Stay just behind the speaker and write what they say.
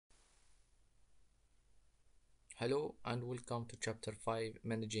Hello and welcome to Chapter 5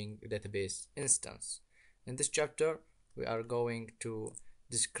 Managing Database Instance. In this chapter, we are going to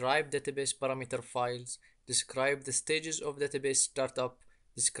describe database parameter files, describe the stages of database startup,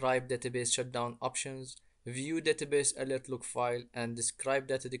 describe database shutdown options, view database alert log file, and describe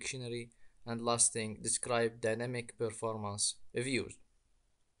data dictionary, and last thing, describe dynamic performance views.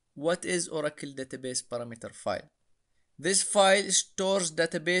 What is Oracle database parameter file? This file stores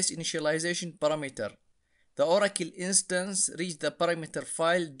database initialization parameter. The Oracle instance reads the parameter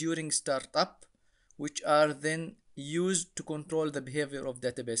file during startup, which are then used to control the behavior of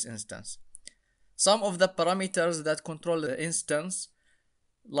database instance. Some of the parameters that control the instance,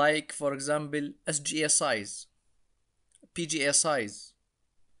 like for example SGA size, PGA size,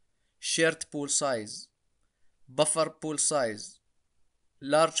 shared pool size, buffer pool size,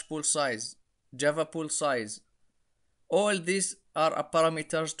 large pool size, Java pool size, all these are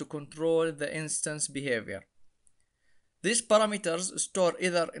parameters to control the instance behavior. These parameters store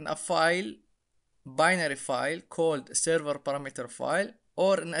either in a binary file called server parameter file,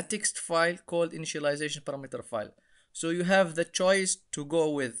 or in a text file called initialization parameter file. So you have the choice to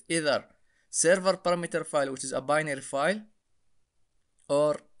go with either server parameter file, which is a binary file,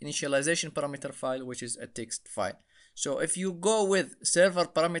 or initialization parameter file, which is a text file. So if you go with server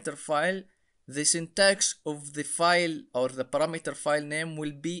parameter file, the syntax of the file or the parameter file name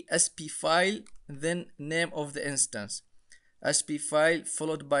will be sp file, then name of the instance, sp file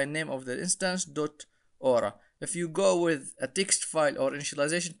followed by name of the instance dot aura. If you go with a text file or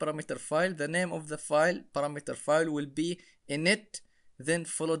initialization parameter file, the name of the file parameter file will be init, then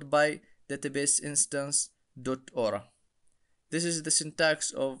followed by database instance dot aura. This is the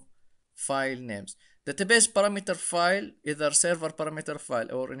syntax of file names. Database parameter file, either server parameter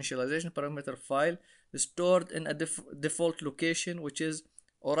file or initialization parameter file, is stored in a default location, which is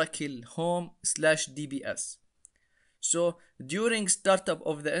Oracle home/dbs. So during startup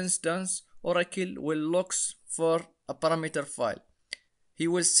of the instance, Oracle will look for a parameter file. He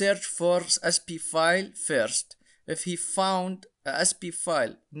will search for sp file first. If he found a sp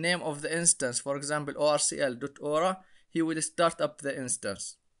file, name of the instance, for example orcl.aura, he will start up the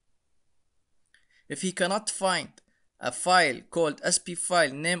instance. If he cannot find a file called sp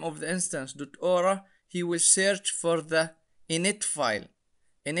file name of the instance.aura, he will search for the init file.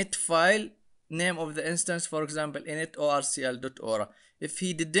 Init file name of the instance, for example init orcl.aura. If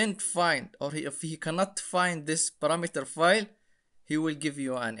he didn't find, or if he cannot find this parameter file, he will give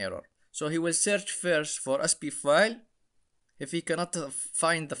you an error. So he will search first for sp file. If he cannot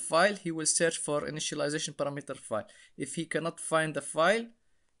find the file, he will search for initialization parameter file. If he cannot find the file,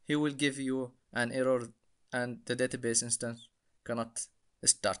 he will give you an error and the database instance cannot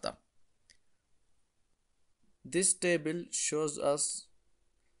start up. This table shows us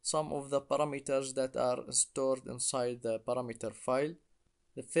some of the parameters that are stored inside the parameter file.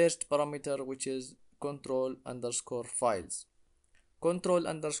 The first parameter, which is control underscore files. Control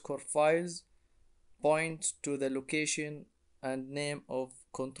underscore files points to the location and name of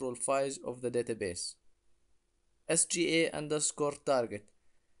control files of the database. SGA underscore target.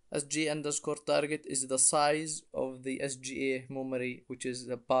 SGA underscore target is the size of the SGA memory, which is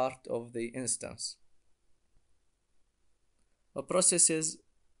the part of the instance. A processes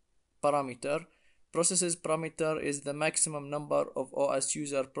parameter. Processes parameter is the maximum number of OS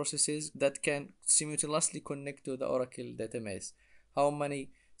user processes that can simultaneously connect to the Oracle database. How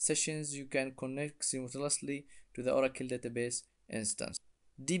many sessions you can connect simultaneously to the Oracle database instance.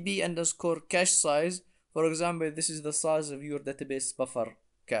 DB underscore cache size. For example, this is the size of your database buffer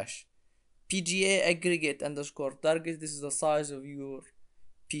cache. PGA aggregate underscore target. This is the size of your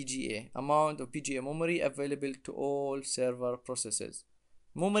PGA, amount of PGA memory available to all server processes.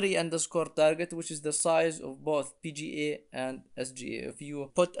 Memory underscore target, which is the size of both PGA and SGA. If you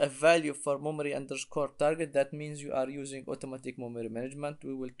put a value for memory underscore target, that means you are using automatic memory management.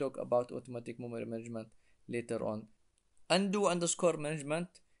 We will talk about automatic memory management later on. Undo underscore management,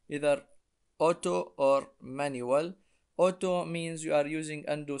 either auto or manual. Auto means you are using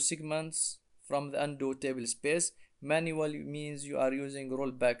undo segments from the undo table space. Manual means you are using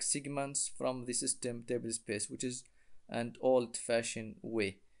rollback segments from the system table space, which is an old-fashioned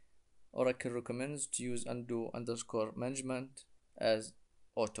way. Oracle recommends to use undo underscore management as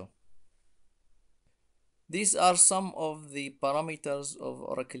auto. These are some of the parameters of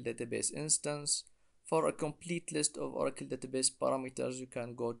Oracle database instance. For a complete list of Oracle database parameters, you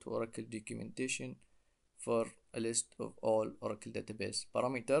can go to Oracle documentation for a list of all Oracle database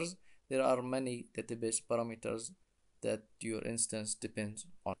parameters. There are many database parameters that your instance depends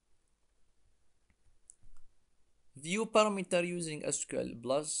on. View parameter using SQL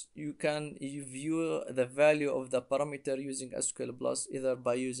Plus. You view the value of the parameter using SQL Plus either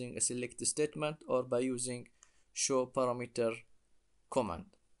by using a select statement or by using show parameter command.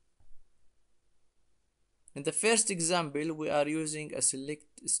 In the first example, we are using a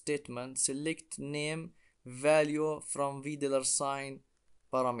select statement, select name value from $sign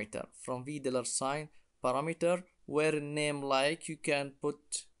parameter. From $sign parameter, where name like you can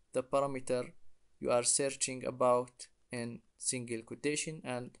put the parameter you are searching about in single quotation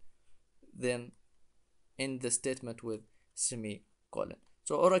and then end the statement with semicolon.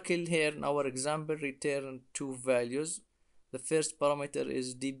 So Oracle here in our example return two values. The first parameter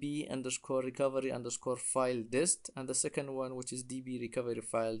is db underscore recovery underscore file dist, and the second one, which is db recovery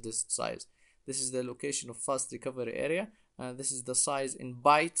file dist size. This is the location of fast recovery area, and this is the size in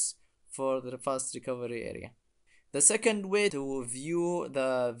bytes for the fast recovery area. The second way to view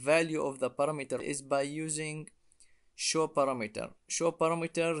the value of the parameter is by using show parameter. Show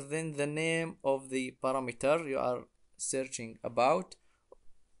parameter, then the name of the parameter you are searching about.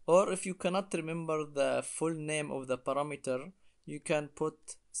 Or if you cannot remember the full name of the parameter, you can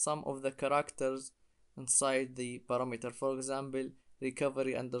put some of the characters inside the parameter. For example,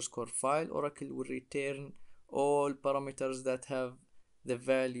 recovery underscore file. Oracle will return all parameters that have the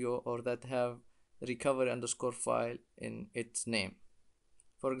value or that have recovery underscore file in its name.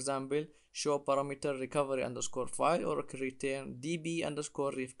 For example, show parameter recovery underscore file, Oracle return db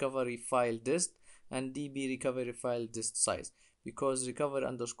underscore recovery file dist and db recovery file dist size, because recovery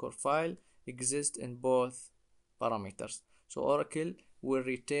underscore file exists in both parameters. So Oracle will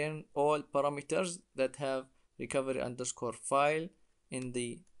return all parameters that have recovery underscore file in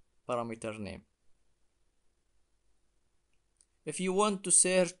the parameter name. If you want to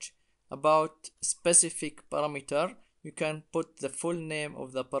search about specific parameter, you can put the full name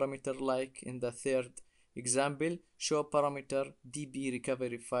of the parameter, like in the third example, show parameter db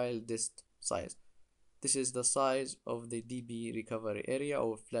recovery file dist size. This is the size of the db recovery area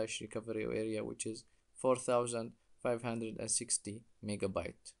or flash recovery area, which is 4560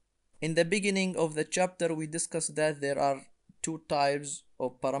 megabyte. In the beginning of the chapter, we discussed that there are two types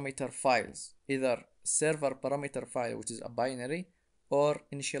of parameter files, either server parameter file, which is a binary, or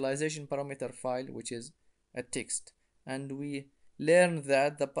initialization parameter file, which is a text. And we learned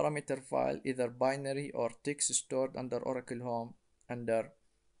that the parameter file, either binary or text, stored under Oracle Home under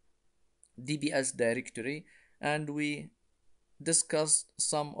DBS directory, and we discussed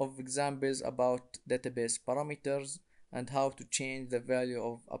some of examples about database parameters and how to change the value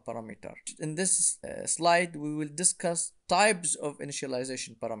of a parameter. In this slide, we will discuss types of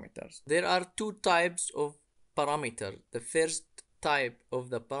initialization parameters. There are two types of parameter. The first type of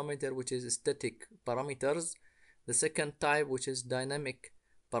the parameter, which is static parameters. The second type, which is dynamic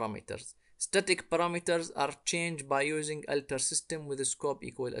parameters. Static parameters are changed by using alter system with a scope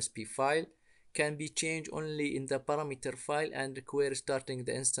equal sp file, can be changed only in the parameter file and require starting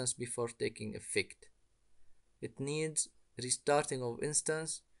the instance before taking effect. It needs restarting of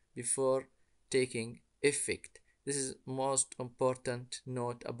instance before taking effect. This is most important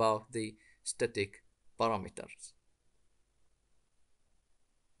note about the static parameters.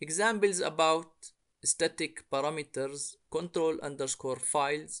 Examples about static parameters: control underscore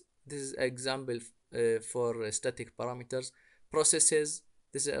files. This is an example for static parameters. Processes.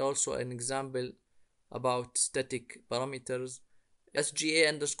 This is also an example about static parameters. SGA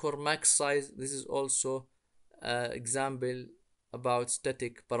underscore max size. This is also an example about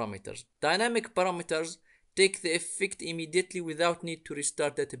static parameters. Dynamic parameters take the effect immediately without need to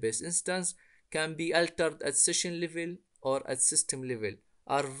restart database instance, can be altered at session level or at system level,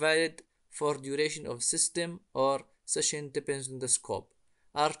 are valid for duration of system or session, depends on the scope,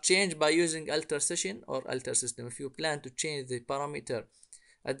 are changed by using alter session or alter system. If you plan to change the parameter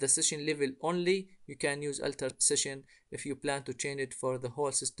at the session level only, you can use alter session. If you plan to change it for the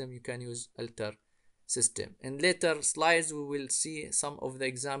whole system, you can use alter system. In later slides, we will see some of the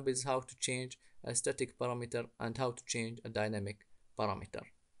examples how to change a static parameter and how to change a dynamic parameter.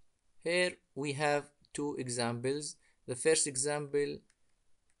 Here we have two examples. The first example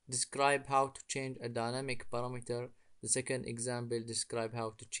describe how to change a dynamic parameter. The second example describe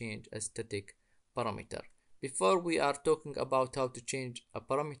how to change a static parameter. Before we are talking about how to change a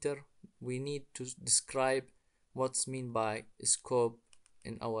parameter, we need to describe what's meant by scope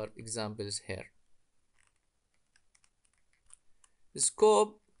in our examples here. The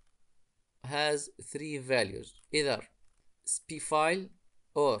scope has three values, either sp file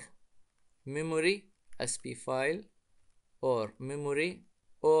or memory, sp file or memory,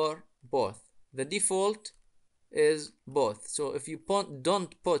 or both. The default is both. So if you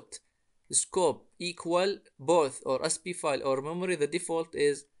don't put scope equal both or SP file or memory, the default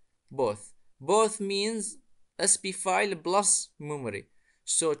is both. Both means SP file plus memory.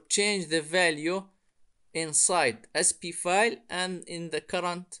 So change the value inside SP file and in the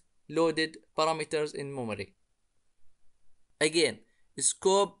current loaded parameters in memory. Again,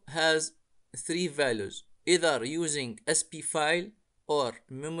 scope has three values, either using SP file or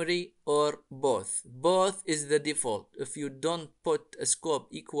memory or both. Both is the default. If you don't put a scope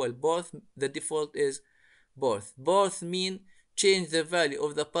equal both, the default is both. Both mean change the value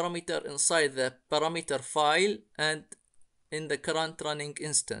of the parameter inside the parameter file and in the current running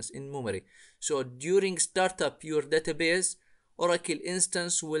instance in memory. So during startup your database, Oracle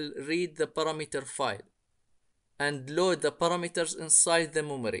instance will read the parameter file and load the parameters inside the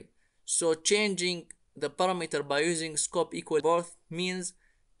memory. So changing the parameter by using scope equal both means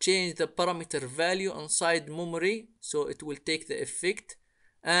change the parameter value inside memory, so it will take the effect,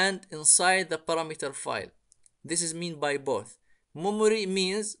 and inside the parameter file. This is mean by both. Memory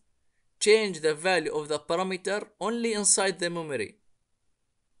means change the value of the parameter only inside the memory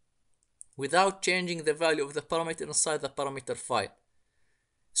without changing the value of the parameter inside the parameter file.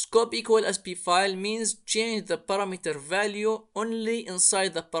 Scope equal SP file means change the parameter value only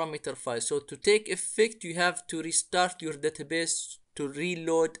inside the parameter file. So to take effect, you have to restart your database to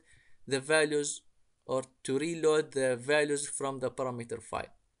reload the values or to reload the values from the parameter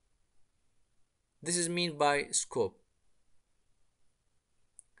file. This is mean by scope.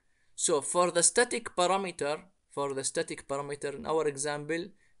 So for the static parameter in our example,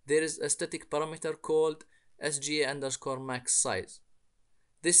 there is a static parameter called SGA underscore max size.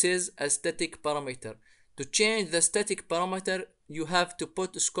 This is a static parameter. To change the static parameter, you have to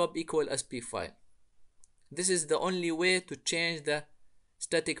put scope equal SP file. This is the only way to change the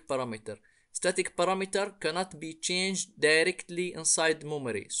static parameter. Static parameter cannot be changed directly inside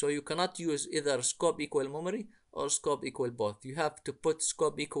memory. So you cannot use either scope equal memory or scope equal both. You have to put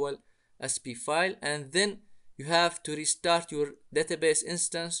scope equal SP file and then you have to restart your database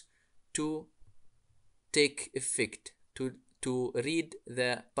instance to take effect, to read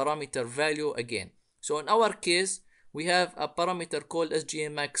the parameter value again. So in our case, we have a parameter called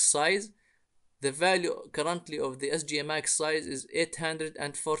SGA max size. The value currently of the SGA max size is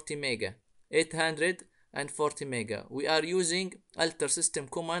 840 mega. 840 mega. We are using alter system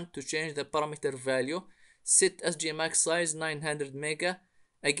command to change the parameter value. Set SGA max size 900 mega.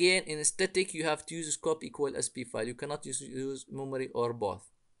 Again, in static, you have to use scope equal SP file. You cannot use memory or both.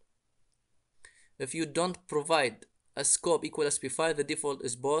 If you don't provide a scope equal SP file, the default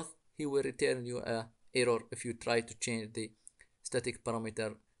is both. He will return you a error if you try to change the static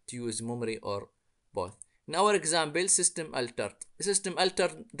parameter to use memory or both. In our example, system altered. System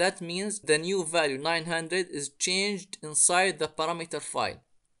altered, that means the new value 900 is changed inside the parameter file.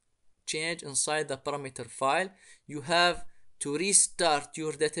 Change inside the parameter file. You have to restart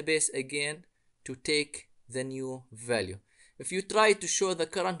your database again to take the new value. If you try to show the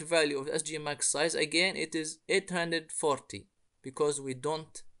current value of SGA max size, again it is 840 because we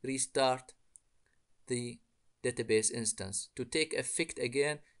don't restart the database instance. To take effect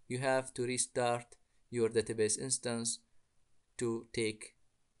again, you have to restart your database instance to take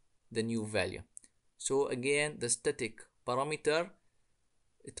the new value. So again, the static parameter,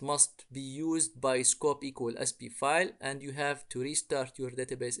 it must be used by scope equal SP file and you have to restart your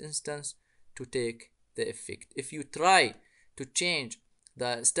database instance to take the effect. If you try to change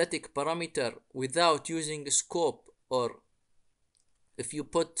the static parameter without using scope, or if you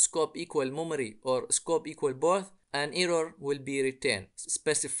put scope equal memory or scope equal both, an error will be returned.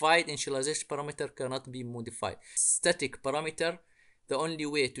 Specified initialization parameter cannot be modified. Static parameter, the only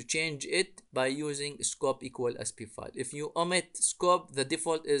way to change it by using scope equal SP file. If you omit scope, the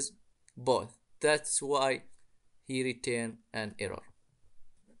default is both. That's why he returned an error.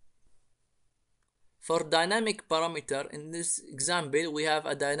 For dynamic parameter, in this example, we have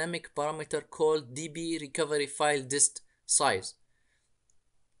a dynamic parameter called DB recovery file dist size.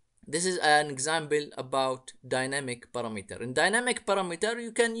 This is an example about dynamic parameter. In dynamic parameter,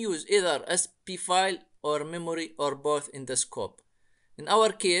 you can use either SP file or memory or both in the scope. In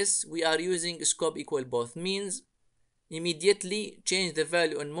our case, we are using scope equal both, means immediately change the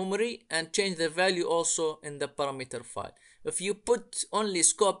value in memory and change the value also in the parameter file. If you put only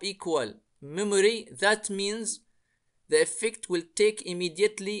scope equal memory, that means the effect will take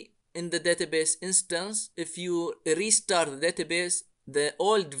immediately in the database instance. If you restart the database, the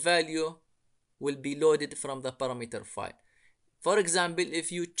old value will be loaded from the parameter file. For example,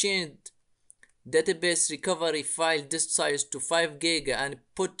 if you changed database recovery file disk size to 5 giga and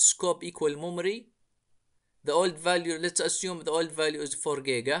put scope equal memory, the old value, let's assume the old value is 4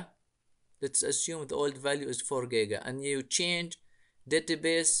 giga. let's assume the old value is 4 giga, and you change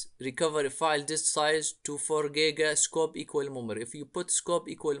database recovery file disk size to 4 giga, scope equal memory. If you put scope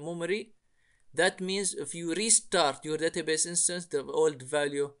equal memory, that means if you restart your database instance, the old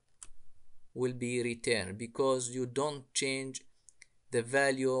value will be returned because you don't change the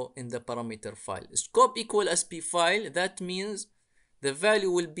value in the parameter file. Scope equal SP file, that means the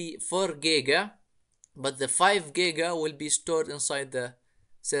value will be 4 giga, but the 5 giga will be stored inside the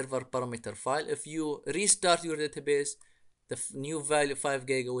server parameter file. If you restart your database, the new value 5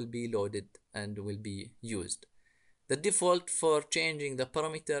 giga will be loaded and will be used. The default for changing the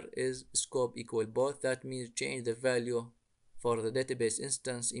parameter is scope equal both. That means change the value for the database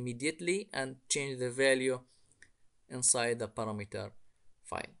instance immediately and change the value inside the parameter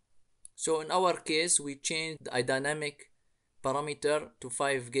file. So in our case, we changed the dynamic parameter to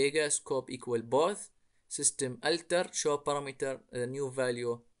 5 giga, scope equal both. System alter, show parameter, the new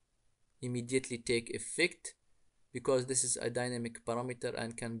value immediately take effect because this is a dynamic parameter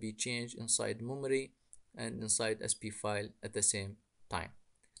and can be changed inside memory and inside SP file at the same time.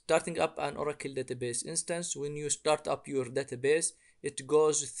 Starting up an Oracle database instance. When you start up your database, it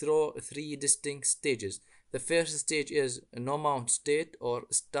goes through 3 distinct stages. The first stage is no mount state or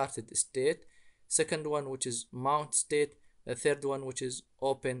started state. Second one, which is mount state. The third one, which is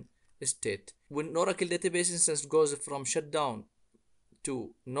open state. When Oracle database instance goes from shutdown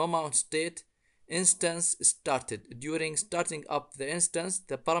to no mount state, instance started. During starting up the instance,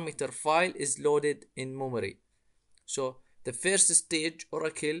 the parameter file is loaded in memory. So the first stage,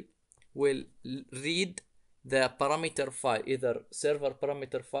 Oracle will read the parameter file, either server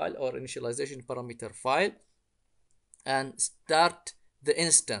parameter file or initialization parameter file, and start the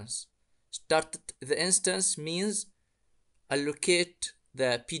instance. Start the instance means allocate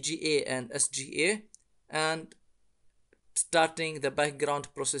the PGA and SGA and starting the background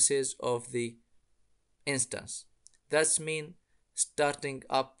processes of the instance. That's mean starting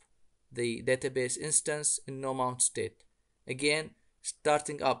up the database instance in no mount state. Again,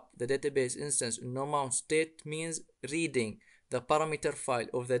 starting up the database instance in no mount state means reading the parameter file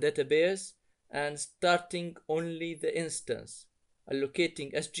of the database and starting only the instance,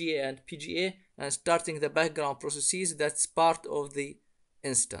 allocating SGA and PGA and starting the background processes that's part of the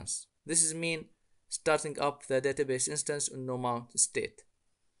instance. This is mean starting up the database instance in no mount state.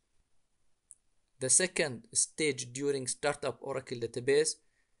 The second stage during startup Oracle database,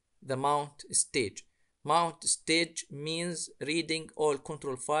 the mount stage. Mount stage means reading all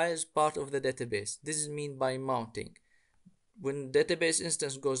control files part of the database. This is mean by mounting. When database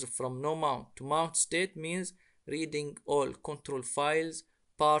instance goes from no mount to mount state means reading all control files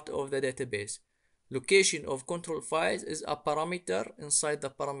part of the database. Location of control files is a parameter inside the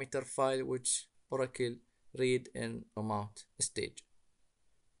parameter file which Oracle read in no mount stage.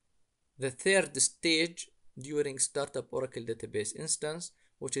 The third stage during startup Oracle database instance,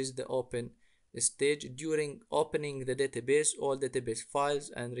 which is the open stage. During opening the database, all database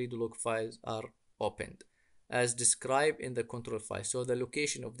files and read log files are opened as described in the control file. So the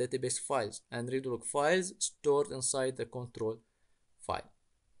location of database files and read log files stored inside the control file.